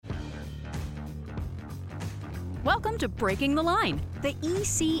Welcome to Breaking the Line, the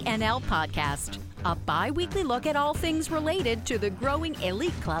ECNL podcast, a bi-weekly look at all things related to the growing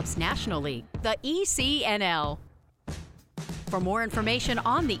elite clubs nationally, the ECNL. For more information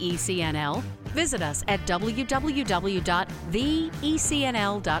on the ECNL, visit us at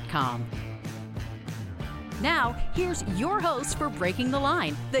www.theecnl.com. Now, here's your host for Breaking the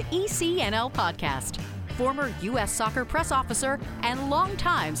Line, the ECNL podcast, former U.S. Soccer press officer and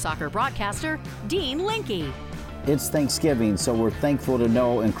longtime soccer broadcaster, Dean Linke. It's Thanksgiving, so we're thankful to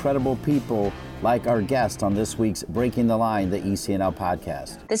know incredible people like our guest on this week's Breaking the Line, the ECNL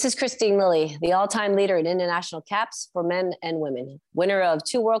podcast. This is Kristine Lilly, the all-time leader in international caps for men and women, winner of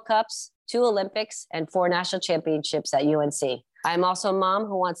 2 World Cups, 2 Olympics, and 4 national championships at UNC. I am also a mom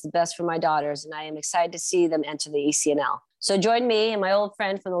who wants the best for my daughters, and I am excited to see them enter the ECNL. So join me and my old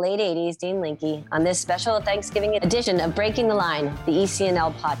friend from the late 80s, Dean Linke, on this special Thanksgiving edition of Breaking the Line, the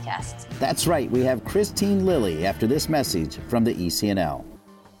ECNL podcast. That's right. We have Kristine Lilly after this message from the ECNL.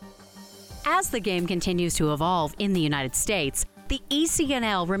 As the game continues to evolve in the United States, the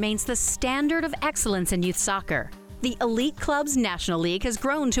ECNL remains the standard of excellence in youth soccer. The Elite Clubs National League has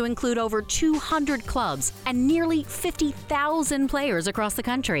grown to include over 200 clubs and nearly 50,000 players across the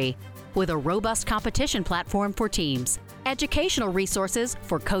country, with a robust competition platform for teams, educational resources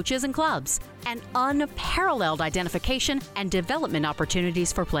for coaches and clubs, and unparalleled identification and development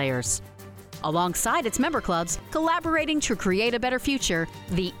opportunities for players. Alongside its member clubs, collaborating to create a better future,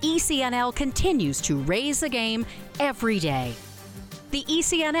 the ECNL continues to raise the game every day. The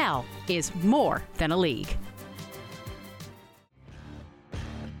ECNL is more than a league.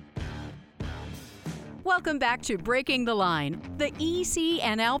 Welcome back to Breaking the Line, the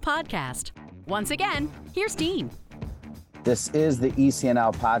ECNL podcast. Once again, here's Dean. This is the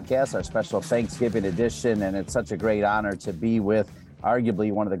ECNL podcast, our special Thanksgiving edition, and it's such a great honor to be with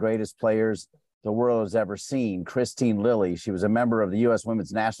arguably one of the greatest players the world has ever seen, Kristine Lilly. She was a member of the U.S.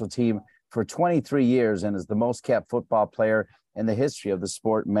 women's national team for 23 years and is the most capped football player in the history of the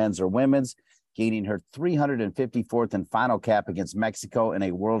sport, men's or women's, gaining her 354th and final cap against Mexico in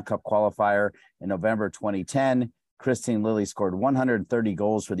a World Cup qualifier in November 2010. Kristine Lilly scored 130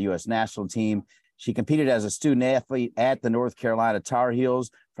 goals for the U.S. national team. She competed as a student athlete at the North Carolina Tar Heels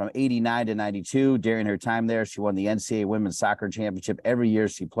from 89 to 92. During her time there, she won the NCAA Women's Soccer Championship every year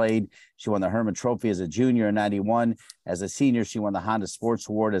she played. She won the Hermann Trophy as a junior in 91. As a senior, she won the Honda Sports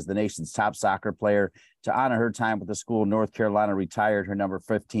Award as the nation's top soccer player. To honor her time with the school, North Carolina retired her number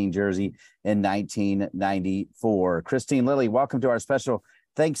 15 jersey in 1994. Kristine Lilly, welcome to our special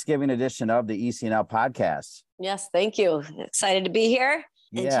Thanksgiving edition of the ECNL podcast. Yes, thank you. Excited to be here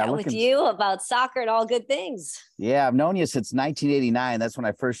and chat with you about soccer and all good things. Yeah, I've known you since 1989. That's when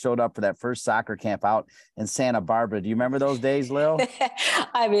I first showed up for that first soccer camp out in Santa Barbara. Do you remember those days, Lil?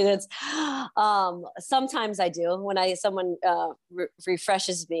 I mean, it's sometimes I do when someone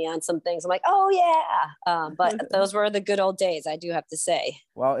refreshes me on some things. I'm like, oh yeah. But those were the good old days, I do have to say.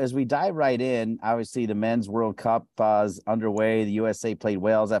 Well, as we dive right in, obviously the Men's World Cup is underway. The USA played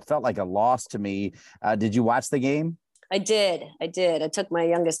Wales. That felt like a loss to me. Did you watch the game? I did. I took my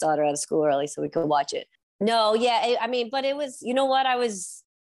youngest daughter out of school early so we could watch it. No, yeah. I mean, but it was, you know what? I was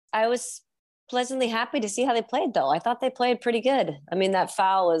pleasantly happy to see how they played, though. I thought they played pretty good. I mean, that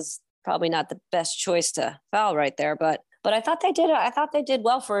foul was probably not the best choice to foul right there, but I thought they did. I thought they did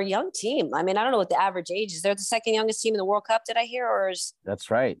well for a young team. I mean, I don't know what the average age is. They're the second youngest team in the World Cup. Did I hear?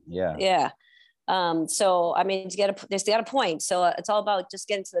 That's right. Yeah. Yeah. So I mean, they got a point. So it's all about just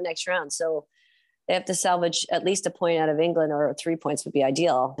getting to the next round. So they have to salvage at least a point out of England, or 3 points would be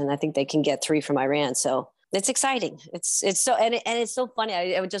ideal. And I think they can get 3 from Iran. So it's exciting. It's so, and it's so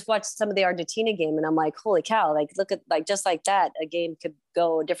funny. I would just watch some of the Argentina game and I'm like, holy cow, like, look at, like, just like that, a game could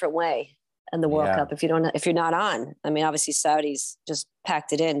go a different way in the World Cup if you're not on. I mean, obviously Saudis just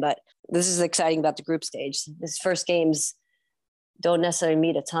packed it in, but this is exciting about the group stage. This first games don't necessarily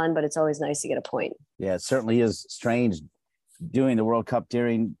mean a ton, but it's always nice to get a point. Yeah, it certainly is strange doing the World Cup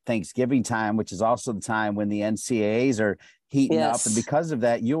during Thanksgiving time, which is also the time when the NCAAs are heating up. And because of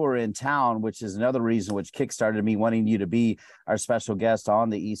that, you were in town, which is another reason which kickstarted me wanting you to be our special guest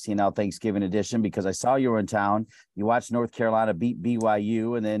on the ECNL Thanksgiving edition, because I saw you were in town. You watched North Carolina beat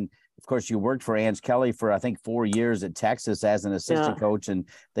BYU. And then, of course, you worked for Ange Kelly for, I think, 4 years at Texas as an assistant coach, and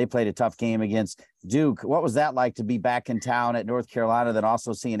they played a tough game against Duke. What was that like to be back in town at North Carolina, then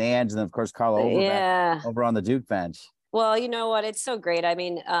also seeing Ange and then, of course, Carla over on the Duke bench? Well, you know what? It's so great. I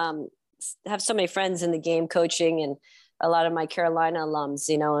mean, have so many friends in the game coaching and a lot of my Carolina alums,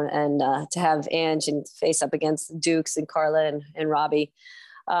 you know, and to have Ange and face up against Dukes and Carla and Robbie.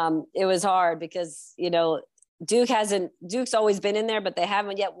 It was hard because, you know, Duke's always been in there, but they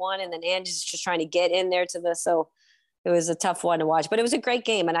haven't yet won. And then Ange is just trying to get in there to this. So it was a tough one to watch, but it was a great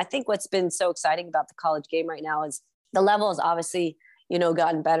game. And I think what's been so exciting about the college game right now is the level has obviously,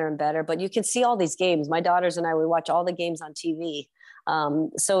 gotten better and better, but you can see all these games. My daughters and I, we watch all the games on TV.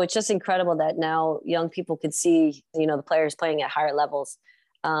 So it's just incredible that now young people can see, the players playing at higher levels.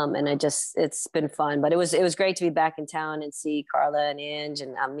 And it's been fun, but it was great to be back in town and see Carla and Ange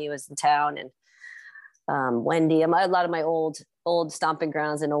and me was in town and Wendy. A lot of my old stomping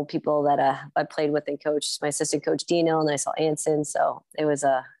grounds and old people that I played with and coached, my assistant coach Dino, and I saw Anson. So it was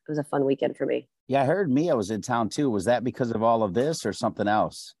a fun weekend for me. Yeah, I heard Mia was in town too. Was that because of all of this or something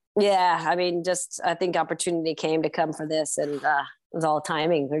else? Yeah, I mean, I think opportunity came to come for this, and it was all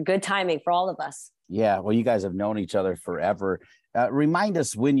timing. They're good timing for all of us. Yeah, well, you guys have known each other forever. Remind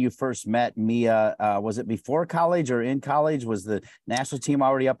us when you first met Mia. Was it before college or in college? Was the national team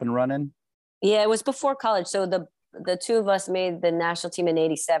already up and running? Yeah, it was before college. So the two of us made the national team in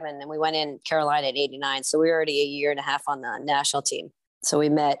 '87, and we went in Carolina at '89. So we were already a year and a half on the national team. So we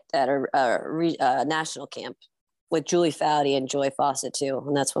met at a national camp with Julie Foudy and Joy Fawcett too.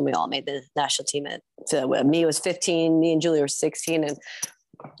 And that's when we all made the national team. Me was 15, me and Julie were 16,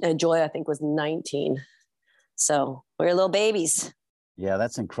 and Joy, I think, was 19. So we were little babies. Yeah,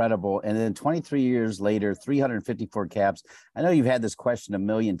 that's incredible. And then 23 years later, 354 caps. I know you've had this question a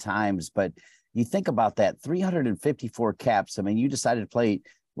million times, but you think about that, 354 caps. I mean, you decided to play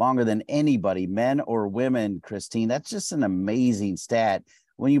longer than anybody, men or women, Christine. That's just an amazing stat.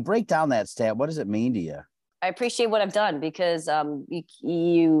 When you break down that stat, what does it mean to you? I appreciate what I've done because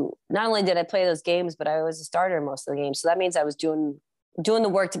you not only did I play those games, but I was a starter in most of the games. So that means I was doing the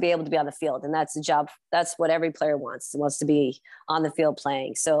work to be able to be on the field. And that's the job. That's what every player wants to be on the field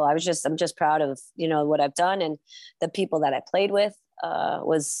playing. So I'm just proud of, what I've done, and the people that I played with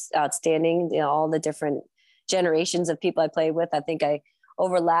was outstanding. All the different generations of people I played with. I think I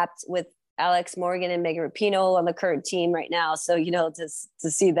overlapped with Alex Morgan and Megan Rapinoe on the current team right now. So,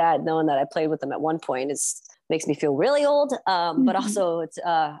 to see that, knowing that I played with them at one point makes me feel really old. But also it's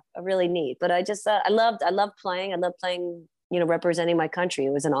really neat, but I loved playing. I loved playing, representing my country.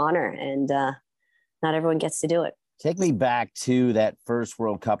 It was an honor, and not everyone gets to do it. Take me back to that first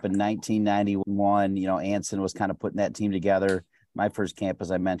World Cup in 1991. Anson was kind of putting that team together. My first camp,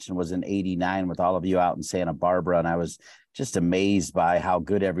 as I mentioned, was in '89 with all of you out in Santa Barbara. And I was just amazed by how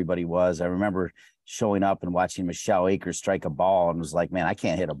good everybody was. I remember showing up and watching Michelle Akers strike a ball and was like, man, I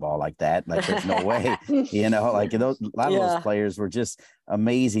can't hit a ball like that. Like, there's no way, a lot of those players were just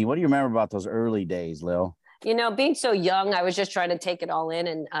amazing. What do you remember about those early days, Lil? Being so young, I was just trying to take it all in,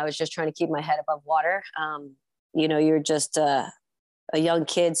 and I was just trying to keep my head above water. You're just a young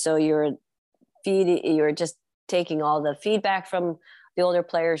kid. So you're just taking all the feedback from the older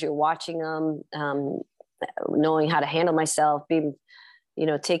players. You're watching them, knowing how to handle myself, being,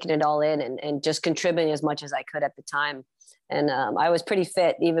 taking it all in and just contributing as much as I could at the time. And I was pretty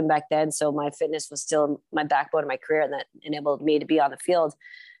fit even back then. So my fitness was still my backbone of my career, and that enabled me to be on the field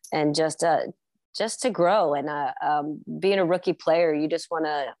and just to grow. And being a rookie player, you just want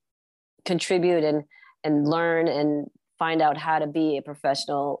to contribute and learn and find out how to be a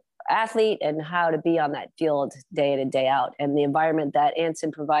professional athlete and how to be on that field day in and day out. And the environment that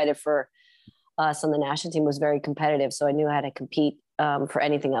Anson provided for us on the national team was very competitive. So I knew how to compete for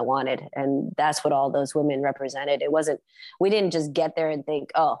anything I wanted. And that's what all those women represented. We didn't just get there and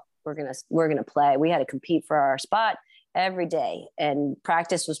think, oh, we're going to play. We had to compete for our spot every day. And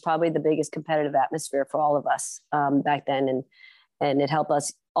practice was probably the biggest competitive atmosphere for all of us back then. And it helped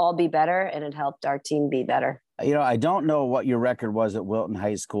us all be better, and it helped our team be better. I don't know what your record was at Wilton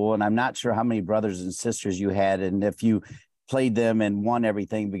High School, and I'm not sure how many brothers and sisters you had, and if you played them and won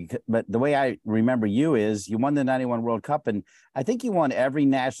everything. But the way I remember you is you won the 91 World Cup, and I think you won every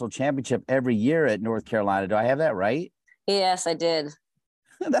national championship every year at North Carolina. Do I have that right? Yes, I did.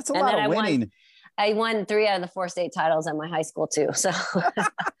 That's a lot of winning. I won 3 out of the 4 state titles at my high school too. So,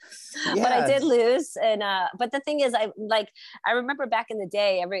 Yes. But I did lose. And, but the thing is, I remember back in the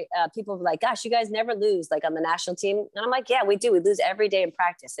day, people were like, gosh, you guys never lose like on the national team. And I'm like, yeah, we do. We lose every day in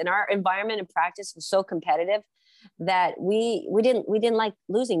practice, and our environment in practice was so competitive that we didn't like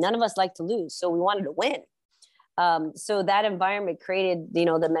losing. None of us liked to lose. So we wanted to win. So that environment created,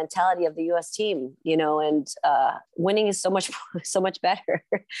 the mentality of the U.S. team, and winning is so much better.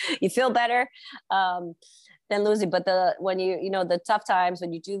 You feel better than losing. But when the tough times,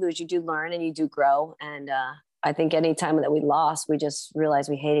 when you do lose, you do learn and you do grow. And I think any time that we lost, we just realized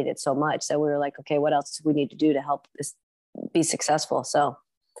we hated it so much. So we were like, okay, what else do we need to do to help this be successful? So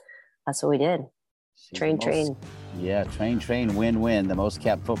that's what we did. Train. Yeah, train, win. The most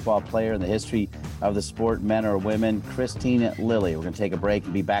capped football player in the history of the sport, men or women, Kristine Lilly. We're going to take a break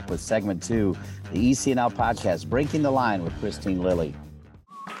and be back with segment 2, the ECNL podcast, Breaking the Line with Kristine Lilly.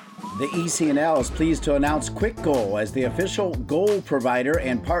 The ECNL is pleased to announce Quick Goal as the official goal provider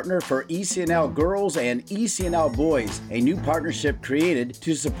and partner for ECNL Girls and ECNL Boys, a new partnership created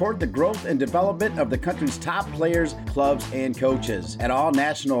to support the growth and development of the country's top players, clubs, and coaches. At all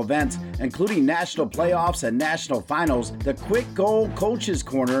national events, including national playoffs and national finals, the Quick Goal Coaches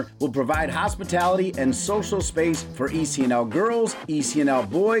Corner will provide hospitality and social space for ECNL girls, ECNL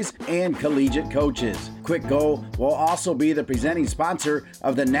boys, and collegiate coaches. Quick Goal will also be the presenting sponsor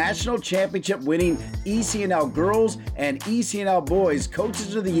of the National Championship winning ECNL Girls and ECNL Boys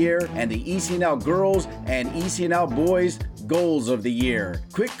Coaches of the Year and the ECNL Girls and ECNL Boys Goals of the Year.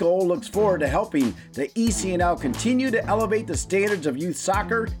 Quick Goal looks forward to helping the ECNL continue to elevate the standards of youth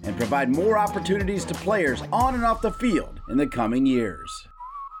soccer and provide more opportunities to players on and off the field in the coming years.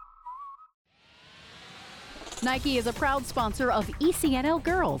 Nike is a proud sponsor of ECNL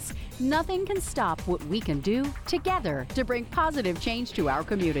Girls. Nothing can stop what we can do together to bring positive change to our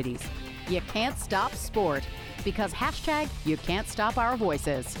communities. You can't stop sport because #you can't stop our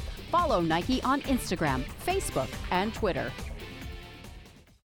voices. Follow Nike on Instagram, Facebook, and Twitter.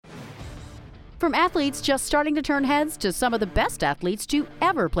 From athletes just starting to turn heads to some of the best athletes to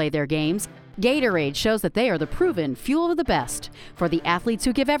ever play their games, Gatorade shows that they are the proven fuel of the best. For the athletes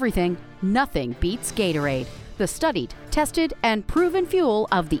who give everything, nothing beats Gatorade, the studied, tested, and proven fuel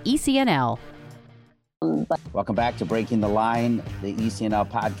of the ECNL. Welcome back to Breaking the Line, the ECNL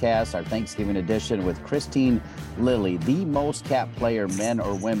podcast, our Thanksgiving edition with Kristine Lilly, the most capped player, men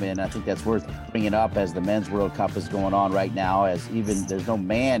or women. I think that's worth bringing up as the Men's World Cup is going on right now, as even there's no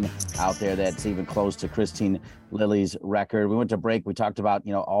man out there that's even close to Kristine Lilly's record. We went to break. We talked about,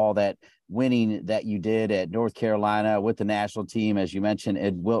 all that winning that you did at North Carolina with the national team, as you mentioned,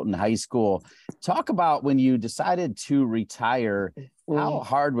 at Wilton High School. Talk about when you decided to retire. How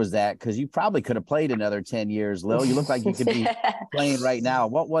hard was that? Because you probably could have played another 10 years, Lil. You look like you could be playing right now.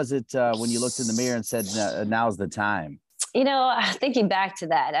 What was it when you looked in the mirror and said, now's the time? Thinking back to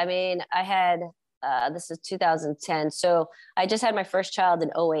that, I had, this is 2010. So I just had my first child in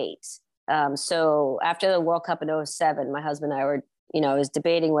 2008. So after the World Cup in 2007, my husband and I were, I was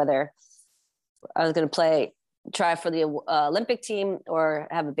debating whether I was going to try for the Olympic team or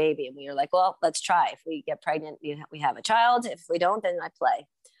have a baby. And we were like, well, let's try. If we get pregnant, we have a child. If we don't, then I play.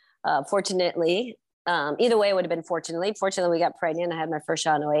 Fortunately, either way, it would have been fortunately, we got pregnant. I had my first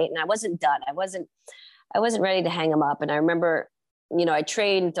child in 2008 and I wasn't done. I wasn't ready to hang him up. And I remember, I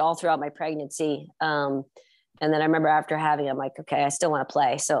trained all throughout my pregnancy. And then I remember after having him, like, okay, I still want to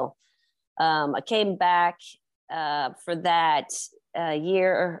play. So I came back for that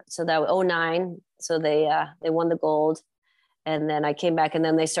year. So that was 2009. So they won the gold, and then I came back, and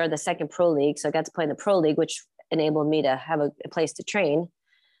then they started the second pro league. So I got to play in the pro league, which enabled me to have a place to train.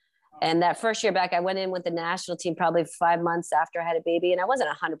 And that first year back, I went in with the national team probably 5 months after I had a baby, and I wasn't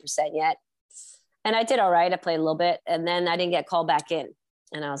 100% yet. And I did all right. I played a little bit, and then I didn't get called back in.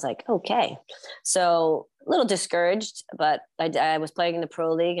 And I was like, okay. So a little discouraged, but I was playing in the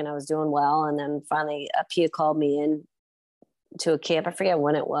pro league, and I was doing well. And then finally, Pia called me in to a camp. I forget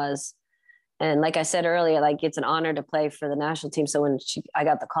when it was. And like I said earlier, like it's an honor to play for the national team. So when I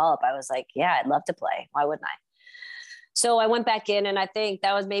got the call up, I was like, yeah, I'd love to play. Why wouldn't I? So I went back in, and I think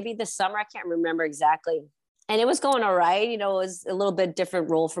that was maybe the summer. I can't remember exactly. And it was going all right. It was a little bit different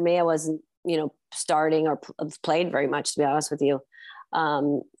role for me. I wasn't, starting or played very much, to be honest with you.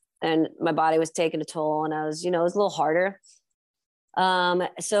 And my body was taking a toll, and I was, it was a little harder.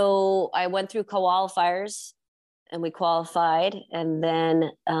 So I went through qualifiers, and we qualified. And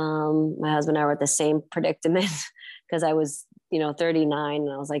then my husband and I were at the same predicament because I was, 39. And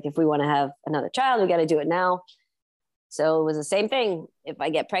I was like, if we want to have another child, we got to do it now. So it was the same thing. If I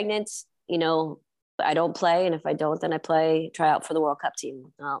get pregnant, I don't play. And if I don't, then I try out for the World Cup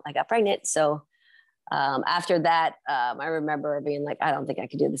team. I got pregnant. So after that, I remember being like, I don't think I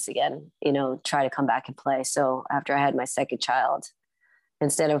could do this again, try to come back and play. So after I had my second child,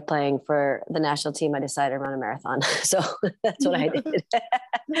 instead of playing for the national team, I decided to run a marathon. So that's what I did.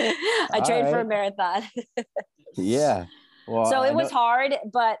 I trained for a marathon. Yeah. Well, so it was hard,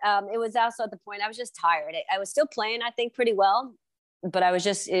 but it was also at the point I was just tired. I was still playing, I think, pretty well, but I was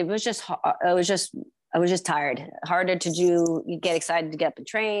just tired. Harder to do. You get excited to get up and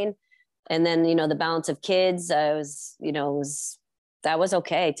train. And then, the balance of kids, that was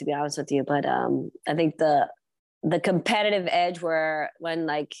okay, to be honest with you. But I think the competitive edge when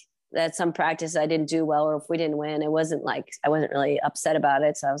like that some practice I didn't do well, or if we didn't win, it wasn't like, I wasn't really upset about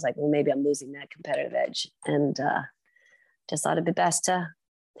it. So I was like, well, maybe I'm losing that competitive edge, and just thought it'd be best to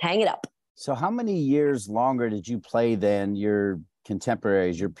hang it up. So how many years longer did you play than your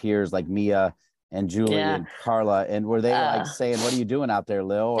contemporaries, your peers like Mia and Julie and Carla? And were they like saying, what are you doing out there,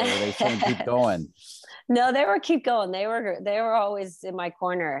 Lil? Or were they saying, keep going? No, they were keep going. They were always in my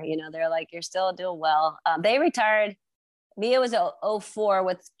corner. You know, they're like, you're still doing well. They retired. Mia was 04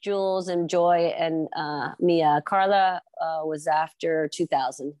 with Jules and Joy and Mia. Carla was after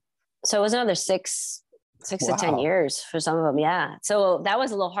 2000. So it was another six to 10 years for some of them. Yeah. So that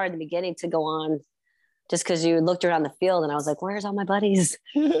was a little hard in the beginning to go on, just because you looked around the field and I was like, where's all my buddies?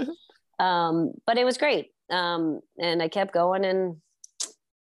 But it was great. And I kept going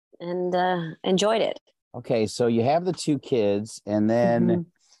and enjoyed it. Okay. So you have the 2 kids, and then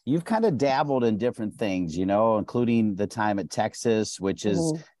you've kind of dabbled in different things, you know, including the time at Texas, which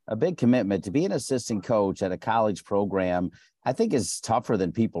is a big commitment. To be an assistant coach at a college program, I think is tougher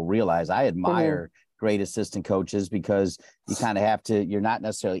than people realize. I admire great assistant coaches, because you kind of have to, you're not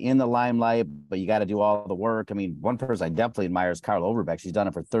necessarily in the limelight, but you got to do all the work. I mean, one person I definitely admire is Carla Overbeck. She's done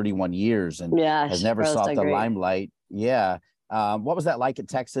it for 31 years and has never sought the limelight. Yeah. What was that like at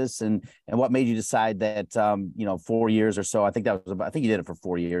Texas, and what made you decide that, 4 years or so? I think that was I think you did it for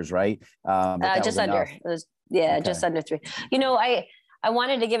 4 years, right? Just under. It was, just under 3. You know, I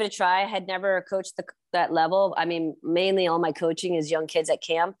wanted to give it a try. I had never coached that level. I mean, mainly all my coaching is young kids at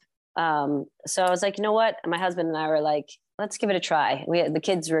camp. So I was like, you know what? My husband and I were like, let's give it a try. The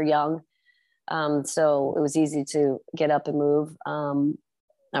kids were young. So it was easy to get up and move.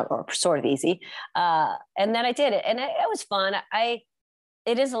 Or sort of easy. And then I did it, and it was fun.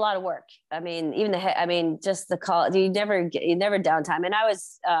 It is a lot of work. I mean, just the call, you never downtime. And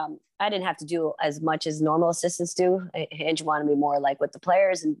I didn't have to do as much as normal assistants do. Ange wanted me more like with the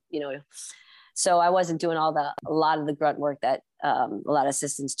players, and, so I wasn't doing a lot of the grunt work that a lot of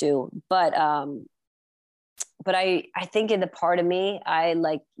assistants do. But I think in the part of me, I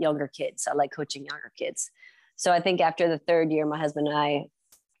like younger kids. I like coaching younger kids. So I think after the 3rd year, my husband and I,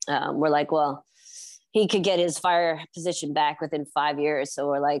 we're like, well, he could get his fire position back within 5 years. So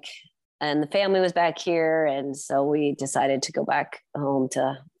we're like, and the family was back here. And so we decided to go back home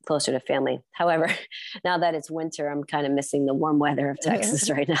to closer to family. However, now that it's winter, I'm kind of missing the warm weather of Texas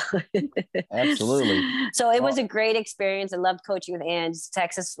right now. Absolutely. So it was a great experience. I loved coaching with Ange.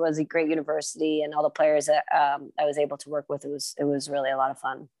 Texas was a great university, and all the players that I was able to work with, it was really a lot of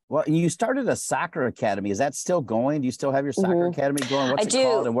fun. Well, you started a soccer academy. Is that still going? Do you still have your soccer academy going? What's it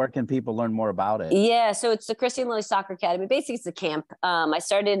called, and where can people learn more about it? Yeah, so it's the Christy and Lily Soccer Academy. Basically, it's a camp. I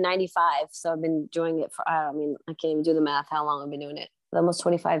started in 95, so I've been doing it for, I can't even do the math, how long I've been doing it. Almost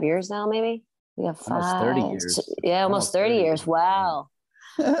 25 years now, maybe. We have almost 30 years. Yeah, almost 30 years. Wow.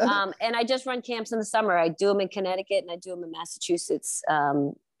 And I just run camps in the summer. I do them in Connecticut and I do them in Massachusetts.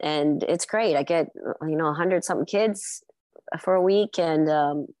 And it's great. I get, 100 something kids for a week. And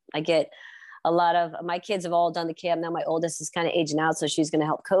I get a lot of my kids have all done the camp. Now my oldest is kind of aging out, so she's going to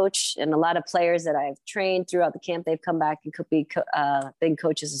help coach. And a lot of players that I've trained throughout the camp, they've come back and could be big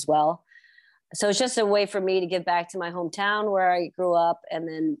coaches as well. So it's just a way for me to give back to my hometown where I grew up, and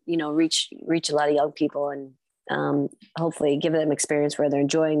then, reach a lot of young people, and hopefully give them experience where they're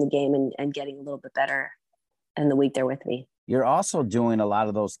enjoying the game and getting a little bit better in the week they're with me. You're also doing a lot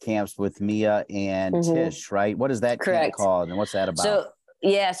of those camps with Mia and Tish, right? What is that camp called, and what's that about? So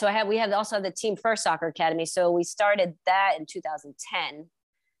we also have the Team First Soccer Academy. So we started that in 2010.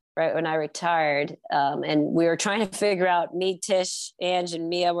 Right when I retired, and we were trying to figure out, me, Tish, Ange, and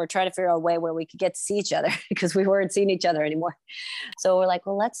Mia, we're trying to figure out a way where we could get to see each other because we weren't seeing each other anymore. So we're like,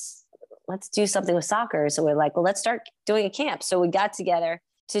 well, let's do something with soccer. So we're like, well, let's start doing a camp. So we got together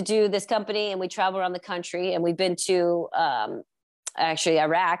to do this company, and we travel around the country, and we've been to actually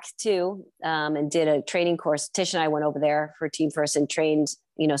Iraq too, and did a training course. Tish and I went over there for Team First and trained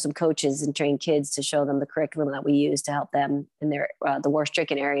some coaches and trained kids to show them the curriculum that we use to help them in their the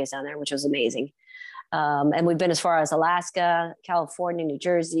war-stricken areas down there, which was amazing. And we've been as far as Alaska, California, New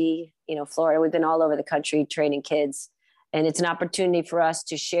Jersey, Florida. We've been all over the country training kids, and it's an opportunity for us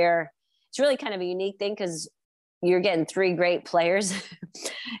to share. It's really kind of a unique thing because you're getting 3 great players,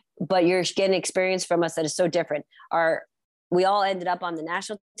 but you're getting experience from us that is so different. We all ended up on the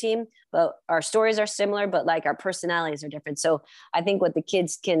national team, but our stories are similar, but like our personalities are different. So I think what the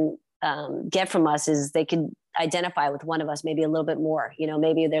kids can get from us is they can identify with one of us maybe a little bit more.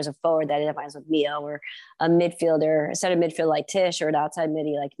 Maybe there's a forward that identifies with Mia, or a midfielder, a center midfield like Tish, or an outside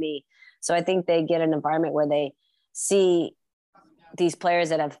midi like me. So I think they get an environment where they see these players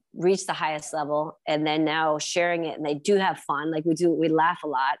that have reached the highest level, and then now sharing it, and they do have fun. Like we laugh a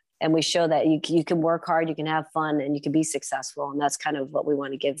lot. And we show that you can work hard, you can have fun, and you can be successful. And that's kind of what we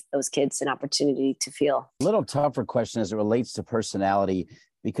want to give those kids an opportunity to feel. A little tougher question as it relates to personality,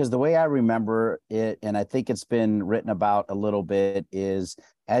 because the way I remember it, and I think it's been written about a little bit, is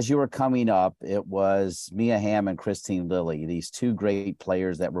as you were coming up, it was Mia Hamm and Kristine Lilly, these two great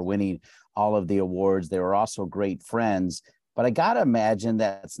players that were winning all of the awards. They were also great friends. But I got to imagine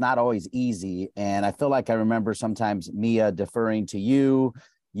that it's not always easy. And I feel like I remember sometimes Mia deferring to you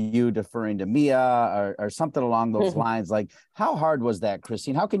deferring to Mia, or something along those lines. Like, how hard was that,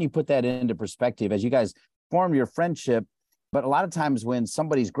 Kristine? How can you put that into perspective as you guys form your friendship? But a lot of times when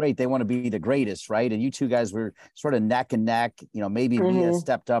somebody's great, they want to be the greatest, right? And you two guys were sort of neck and neck. You know, maybe Mia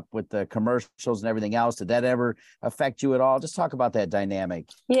stepped up with the commercials and everything else. Did that ever affect you at all? Just talk about that dynamic.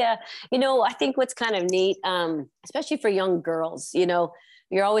 Yeah. You know, I think what's kind of neat, especially for young girls, you know,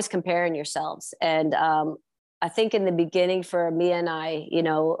 you're always comparing yourselves. And I think in the beginning for Mia and I, you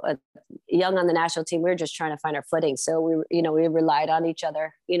know, young on the national team, we were just trying to find our footing. So we relied on each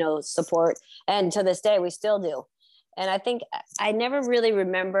other, you know, support. And to this day, we still do. And I think I never really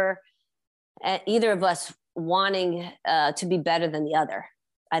remember either of us wanting to be better than the other.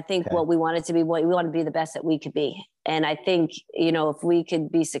 I think what we wanted to be, we want to be the best that we could be. And I think, you know, if we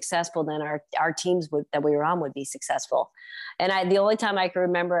could be successful, then our teams that we were on would be successful. And the only time I can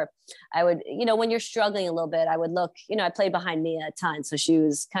remember, I would, you know, when you're struggling a little bit, I would look, you know, I played behind Mia a ton. So she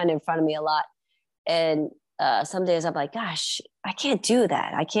was kind of in front of me a lot. And some days I'm like, gosh, I can't do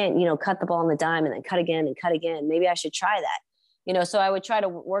that. I can't, you know, cut the ball on the dime and then cut again and cut again. Maybe I should try that. You know, so I would try to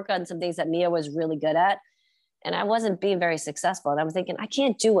work on some things that Mia was really good at. And I wasn't being very successful. And I was thinking, I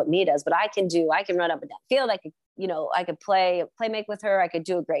can't do what Mia does, but I can run up and down field. I could, you know, I could play make with her. I could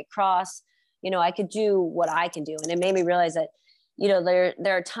do a great cross. You know, I could do what I can do. And it made me realize that, you know,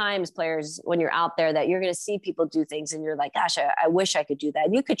 there are times, players, when you're out there, that you're going to see people do things and you're like, gosh, I wish I could do that.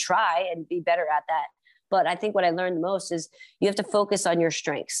 And you could try and be better at that. But I think what I learned the most is you have to focus on your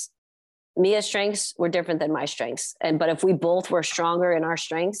strengths. Mia's strengths were different than my strengths. But if we both were stronger in our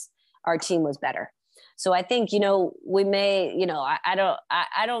strengths, our team was better. So I think, you know, we may, you know,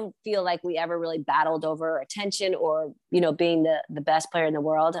 I don't feel like we ever really battled over attention or, you know, being the best player in the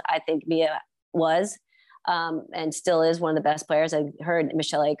world. I think Mia was and still is one of the best players. I heard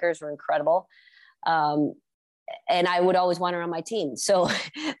Michelle Akers were incredible. And I would always want her on my team. So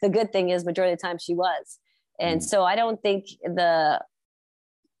the good thing is majority of the time she was. And so I don't think that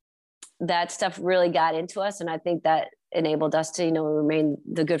stuff really got into us. And I think that enabled us to, you know, remain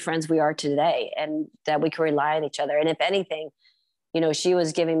the good friends we are today, and that we could rely on each other. And if anything, you know, she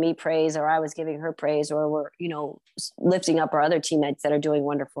was giving me praise or I was giving her praise, or we're, you know, lifting up our other teammates that are doing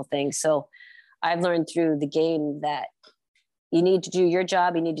wonderful things. So I've learned through the game that you need to do your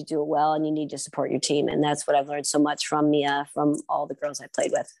job, you need to do it well, and you need to support your team. And that's what I've learned so much from Mia, from all the girls I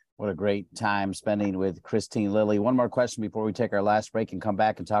played with. What a great time spending with Kristine Lilly. One more question before we take our last break and come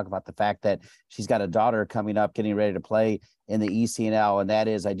back and talk about the fact that she's got a daughter coming up, getting ready to play in the ECNL. And that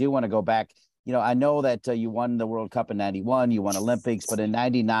is, I do want to go back. You know, I know that you won the World Cup in 91, you won Olympics, but in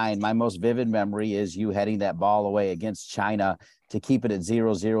 99, my most vivid memory is you heading that ball away against China to keep it at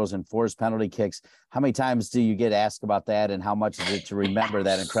 0-0 and force penalty kicks. How many times do you get asked about that, and how much is it to remember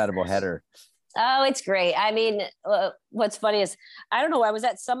that incredible header? Oh, it's great. I mean, what's funny is, I don't know, I was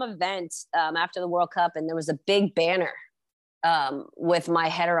at some event after the World Cup, and there was a big banner with my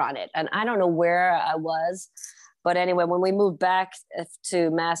header on it. And I don't know where I was, but anyway, when we moved back to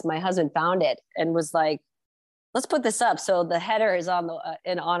Mass, my husband found it and was like, let's put this up. So the header is on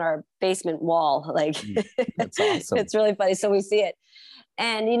on our basement wall. Like, that's awesome. It's really funny. So we see it.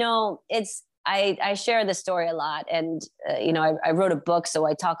 And, you know, I share this story a lot, and you know, I wrote a book, so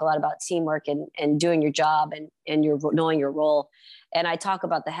I talk a lot about teamwork and doing your job and your knowing your role. And I talk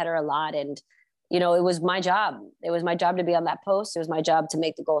about the header a lot. And you know, it was my job. It was my job to be on that post. It was my job to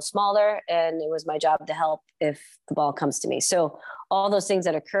make the goal smaller, and it was my job to help if the ball comes to me. So all those things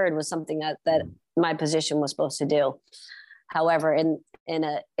that occurred was something that my position was supposed to do. However, in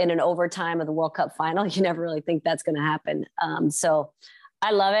an overtime of the World Cup final, you never really think that's going to happen. So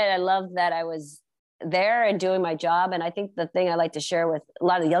I love it. I love that I was there and doing my job. And I think the thing I like to share with a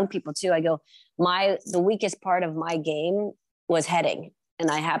lot of young people too, I go, the weakest part of my game was heading. And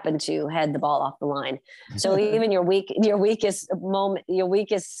I happened to head the ball off the line. So even your weakest moment, your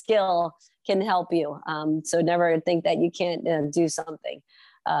weakest skill can help you. So never think that you can't do something.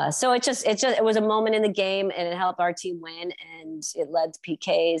 So it was a moment in the game, and it helped our team win, and it led to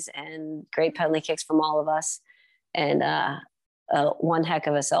PKs and great penalty kicks from all of us. And one heck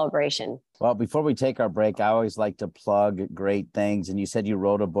of a celebration. Well, before we take our break, I always like to plug great things. And you said you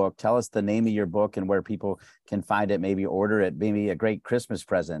wrote a book. Tell us the name of your book and where people can find it, maybe order it, maybe a great Christmas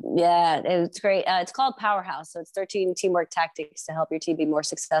present. Yeah, it's great. It's called Powerhouse. So it's 13 teamwork tactics to help your team be more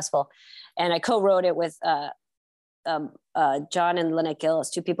successful. And I co-wrote it with John and Lynette Gillis,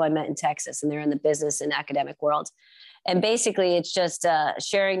 two people I met in Texas, and they're in the business and academic world. And basically it's just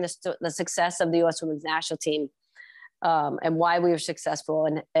sharing the success of the U.S. women's national team, and why we were successful,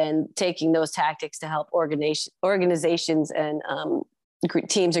 and taking those tactics to help organizations and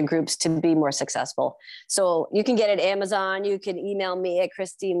teams and groups to be more successful. So you can get it at Amazon. You can email me at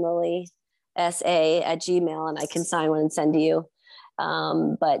christinelillysa@gmail, and I can sign one and send to you.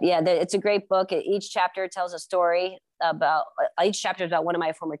 But yeah, it's a great book. Each chapter tells a story each chapter is about one of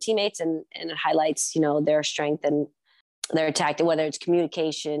my former teammates, and it highlights, their strength and their tactic, whether it's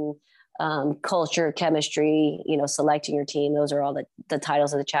communication, culture, chemistry, selecting your team. Those are all the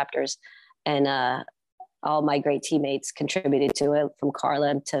titles of the chapters. And all my great teammates contributed to it, from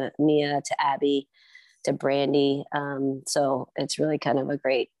Carla to Mia to Abby to Brandy. So it's really kind of a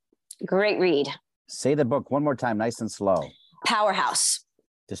great read. Say the book one more time, nice and slow. Powerhouse.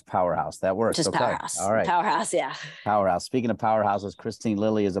 Just Powerhouse. That works. Just okay. Powerhouse. All right. Powerhouse. Yeah. Powerhouse. Speaking of powerhouses, Kristine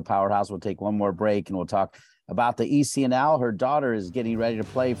Lilly is a powerhouse. We'll take one more break and we'll talk about the ECNL. Her daughter is getting ready to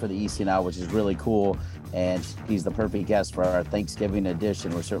play for the ECNL, which is really cool. And she's the perfect guest for our Thanksgiving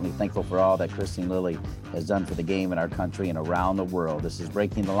edition. We're certainly thankful for all that Kristine Lilly has done for the game in our country and around the world. This is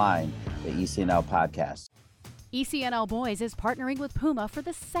Breaking the Line, the ECNL podcast. ECNL Boys is partnering with Puma for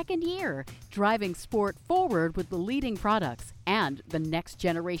the second year, driving sport forward with the leading products and the next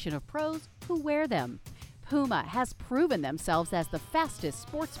generation of pros who wear them. Puma has proven themselves as the fastest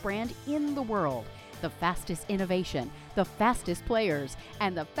sports brand in the world, the fastest innovation, the fastest players,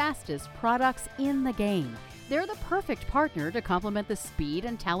 and the fastest products in the game. They're the perfect partner to complement the speed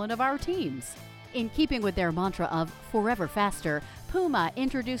and talent of our teams. In keeping with their mantra of forever faster, Puma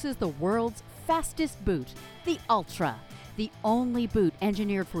introduces the world's fastest boot, the Ultra. The only boot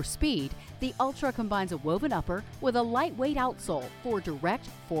engineered for speed, the Ultra combines a woven upper with a lightweight outsole for direct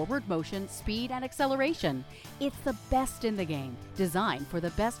forward motion, speed, and acceleration. It's the best in the game, designed for the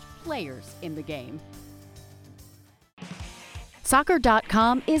best players in the game.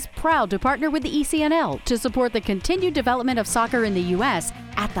 Soccer.com is proud to partner with the ECNL to support the continued development of soccer in the U.S.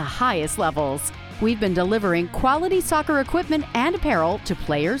 at the highest levels. We've been delivering quality soccer equipment and apparel to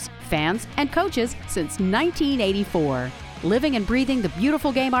players, fans, and coaches since 1984. Living and breathing the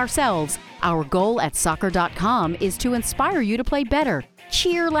beautiful game ourselves, our goal at Soccer.com is to inspire you to play better,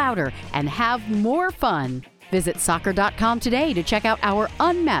 cheer louder, and have more fun. Visit Soccer.com today to check out our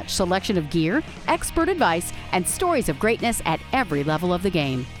unmatched selection of gear, expert advice, and stories of greatness at every level of the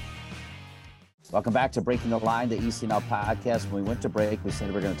game. Welcome back to Breaking the Line, the ECNL podcast. When we went to break, we said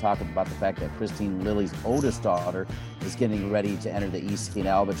we were going to talk about the fact that Kristine Lilly's oldest daughter is getting ready to enter the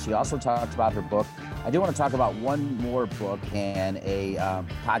ECNL, but she also talked about her book. I do want to talk about one more book and a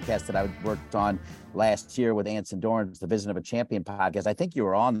podcast that I worked on last year with Anson Dorrance, the Vision of a Champion podcast. I think you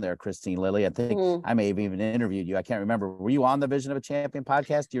were on there, Kristine Lilly. I think I may have even interviewed you. I can't remember. Were you on the Vision of a Champion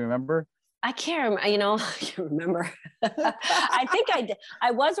podcast? Do you remember? I can't remember, I can't remember. I think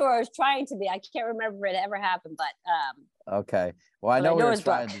I was, or I was trying to be. I can't remember it ever happened, but. Okay. Well, I know we were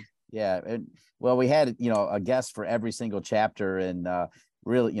trying. Yeah. Well, we had, a guest for every single chapter and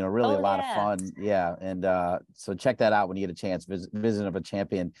really a lot of fun. Yeah. And so check that out when you get a chance. Vision of a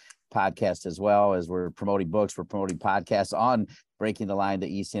Champion podcast, as well as we're promoting books, we're promoting podcasts on Breaking the Line,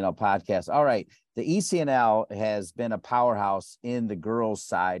 the ECNL podcast. All right. The ECNL has been a powerhouse in the girls'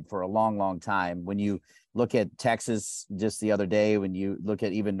 side for a long, long time. When you look at Texas just the other day, when you look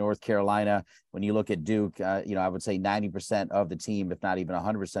at even North Carolina, when you look at Duke, I would say 90% of the team, if not even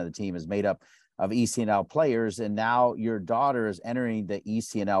 100% of the team, is made up of ECNL players. And now your daughter is entering the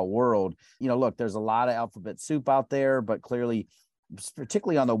ECNL world. Look, there's a lot of alphabet soup out there, but clearly,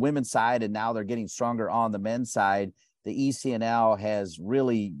 particularly on the women's side, and now they're getting stronger on the men's side, the ECNL has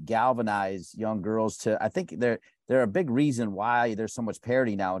really galvanized young girls to, I think they're a big reason why there's so much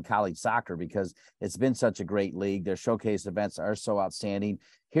parity now in college soccer, because it's been such a great league. Their showcase events are so outstanding.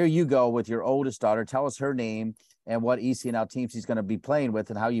 Here you go with your oldest daughter. Tell us her name and what ECNL team she's going to be playing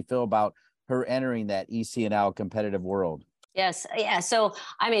with and how you feel about her entering that ECNL competitive world. Yes. Yeah. So,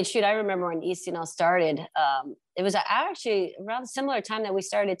 I remember when ECNL started, it was actually around a similar time that we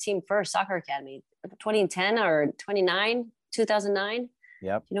started Team First Soccer Academy, 2010 or 2009.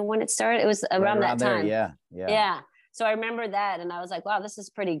 Yep. When it started, it was around that time. There, yeah. So I remember that. And I was like, wow, this is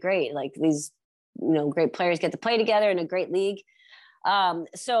pretty great. Like these, great players get to play together in a great league.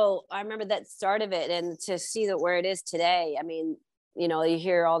 So I remember that start of it, and to see that where it is today. I mean, you know, you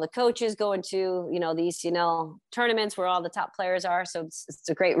hear all the coaches going to, you know, the ECNL tournaments where all the top players are. So it's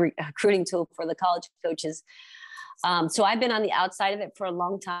a great recruiting tool for the college coaches. So I've been on the outside of it for a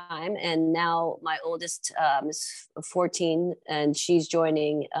long time. And now my oldest is 14, and she's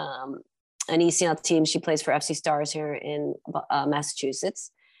joining an ECNL team. She plays for FC Stars here in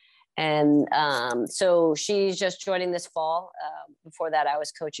Massachusetts. And so she's just joining this fall. Before that, I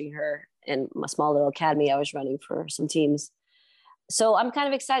was coaching her in a small little academy I was running for some teams. So I'm kind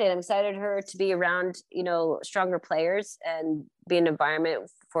of excited. I'm excited her to be around, you know, stronger players and be an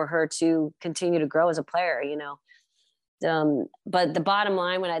environment for her to continue to grow as a player, you know. But the bottom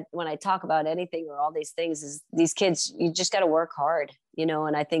line when I talk about anything or all these things is these kids, you just got to work hard, you know,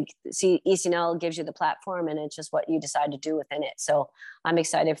 and I think ECNL gives you the platform, and it's just what you decide to do within it. So I'm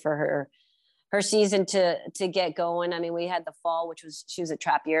excited for her season to get going. I mean, we had the fall, she was a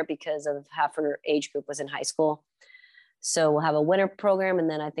trap year because of half her age group was in high school. So we'll have a winter program. And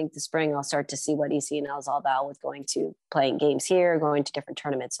then I think the spring I'll start to see what ECNL is all about with going to playing games here, going to different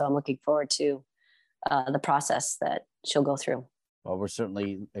tournaments. So I'm looking forward to the process that she'll go through. Well, we're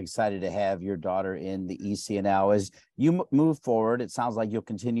certainly excited to have your daughter in the ECNL. As you move forward, it sounds like you'll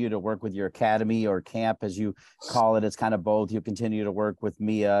continue to work with your academy or camp, as you call it. It's kind of both. You'll continue to work with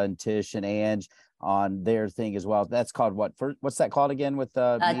Mia and Tish and Ange on their thing as well. That's called what? What's that called again? With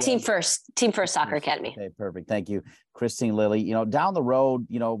Team First Soccer Academy. Okay, perfect. Thank you, Christine Lilly. You know, down the road,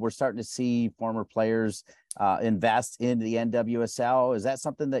 you know, we're starting to see former players invest in the NWSL. Is that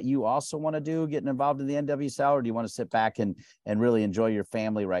something that you also want to do, getting involved in the NWSL, or do you want to sit back and really enjoy your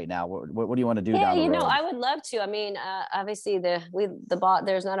family right now? What do you want to do down the road? You know, I would love to. I mean, obviously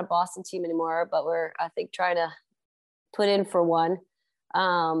there's not a Boston team anymore, but we're, I think, trying to put in for one.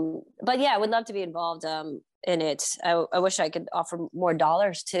 But yeah, I would love to be involved in it. I wish I could offer more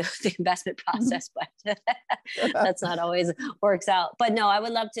dollars to the investment process, but that's not always works out. But no, I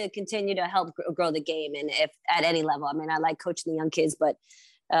would love to continue to help grow the game, and if at any level. I mean, I like coaching the young kids, but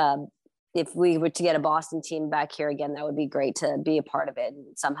if we were to get a Boston team back here again, that would be great to be a part of it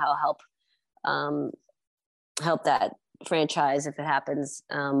and somehow help that franchise if it happens.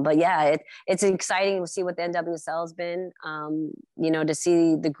 But yeah, it's exciting to see what the NWSL has been, you know, to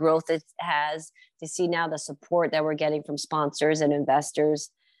see the growth it has, to see now the support that we're getting from sponsors and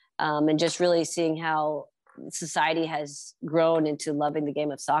investors, and just really seeing how society has grown into loving the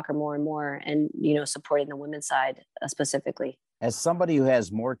game of soccer more and more, and, you know, supporting the women's side specifically. As somebody who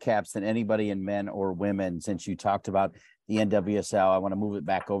has more caps than anybody in men or women, since you talked about the NWSL, I want to move it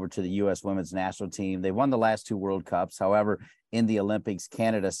back over to the U.S. women's national team. They won the last two World Cups. However, in the Olympics,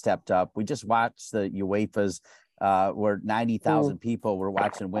 Canada stepped up. We just watched the UEFA's where 90,000 people were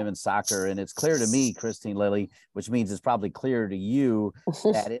watching women's soccer. And it's clear to me, Christine Lilly, which means it's probably clear to you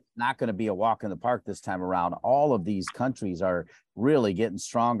that it's not going to be a walk in the park this time around. All of these countries are really getting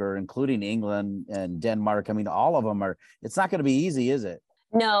stronger, including England and Denmark. I mean, all of them are. It's not going to be easy, is it?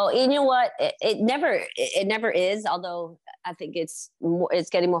 No, you know what? It never is. Although I think it's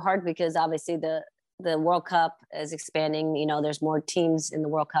getting more hard because obviously the World Cup is expanding. You know, there's more teams in the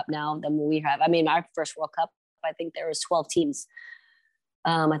World Cup now than we have. I mean, our first World Cup, I think there was 12 teams.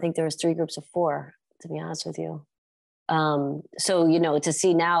 I think there was 3 groups of 4, to be honest with you. So, you know, to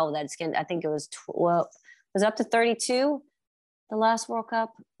see now that it's getting, I think it was up to 32 the last World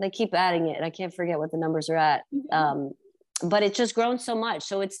Cup. They keep adding it. I can't forget what the numbers are at. But it's just grown so much.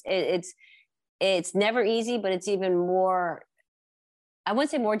 So it's never easy, but it's even more, I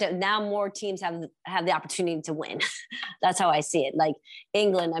wouldn't say more, now more teams have the opportunity to win. That's how I see it. Like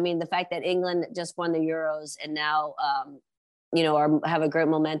England, I mean, the fact that England just won the Euros and now, you know, have a great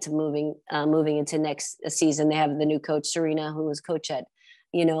momentum moving into next season. They have the new coach, Serena, who was coach at,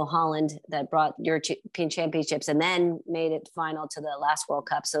 you know, Holland, that brought European championships and then made it final to the last World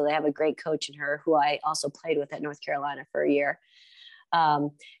Cup. So they have a great coach in her, who I also played with at North Carolina for a year.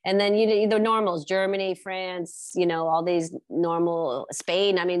 And then, you know, the normals, Germany, France, you know, all these normal,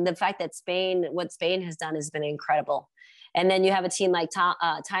 Spain. I mean, the fact that what Spain has done has been incredible. And then you have a team like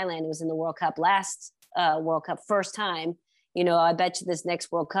Thailand, who was in the World Cup last World Cup, first time. You know, I bet you this next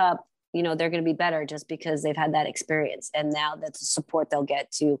World Cup, you know, they're going to be better just because they've had that experience. And now that's the support they'll get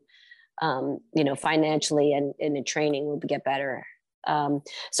to, you know, financially and in training will get better.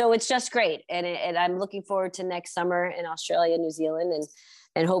 So it's just great. And I'm looking forward to next summer in Australia, New Zealand,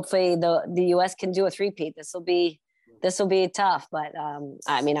 and hopefully the US can do a three-peat. This will be tough, but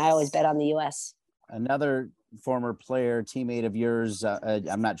I mean, I always bet on the US. Another former player, teammate of yours,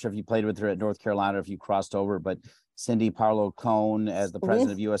 I'm not sure if you played with her at North Carolina or if you crossed over, but Cindy Parlow-Cone as the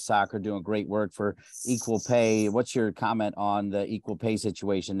president of U.S. Soccer, doing great work for equal pay. What's your comment on the equal pay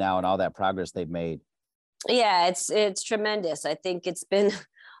situation now and all that progress they've made? Yeah, it's tremendous. I think it's been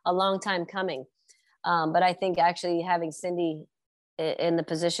a long time coming. But I think actually having Cindy in the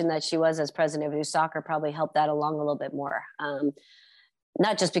position that she was as president of youth soccer probably helped that along a little bit more.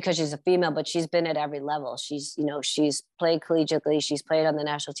 Not just because she's a female, but she's been at every level. She's played collegiately. She's played on the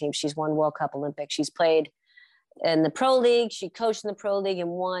national team. She's won World Cup, Olympics. She's played in the pro league. She coached in the pro league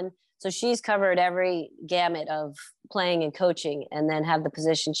and won. So she's covered every gamut of playing and coaching, and then have the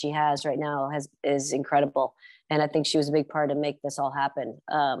position she has right now is incredible. And I think she was a big part to make this all happen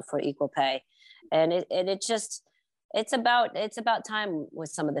for equal pay. And it's about time with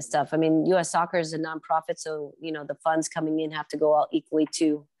some of this stuff. I mean, U.S. Soccer is a nonprofit, so the funds coming in have to go out equally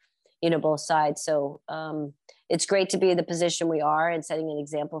to both sides. So it's great to be in the position we are and setting an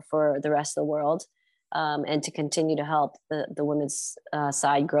example for the rest of the world, and to continue to help the women's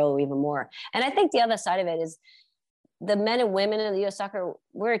side grow even more. And I think the other side of it is the men and women in the U.S. Soccer,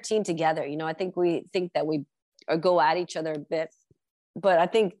 we're a team together. I think we think that we go at each other a bit. But I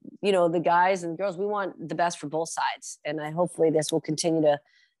think, the guys and girls, we want the best for both sides. And hopefully this will continue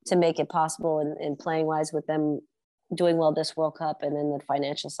to make it possible in playing wise with them doing well this World Cup, and then the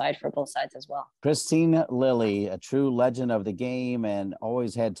financial side for both sides as well. Kristine Lilly, a true legend of the game, and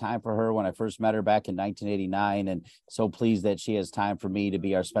always had time for her when I first met her back in 1989. And so pleased that she has time for me to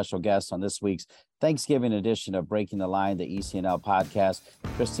be our special guest on this week's Thanksgiving edition of Breaking the Line, the ECNL podcast.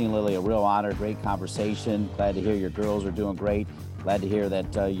 Kristine Lilly, a real honor, great conversation. Glad to hear your girls are doing great. Glad to hear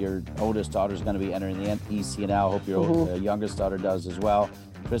that your oldest daughter is going to be entering the ECNL. Hope your youngest daughter does as well.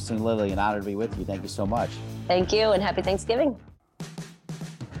 Kristine Lilly, an honor to be with you. Thank you so much. Thank you, and happy Thanksgiving.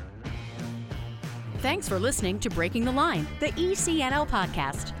 Thanks for listening to Breaking the Line, the ECNL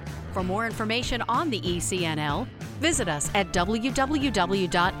podcast. For more information on the ECNL, visit us at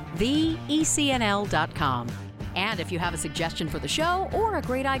www.theecnl.com. And if you have a suggestion for the show or a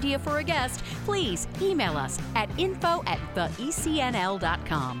great idea for a guest, please email us at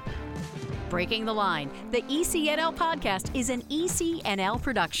info@theecnl.com. Breaking the Line, the ECNL podcast, is an ECNL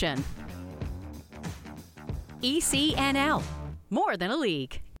production. ECNL, more than a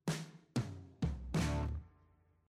league.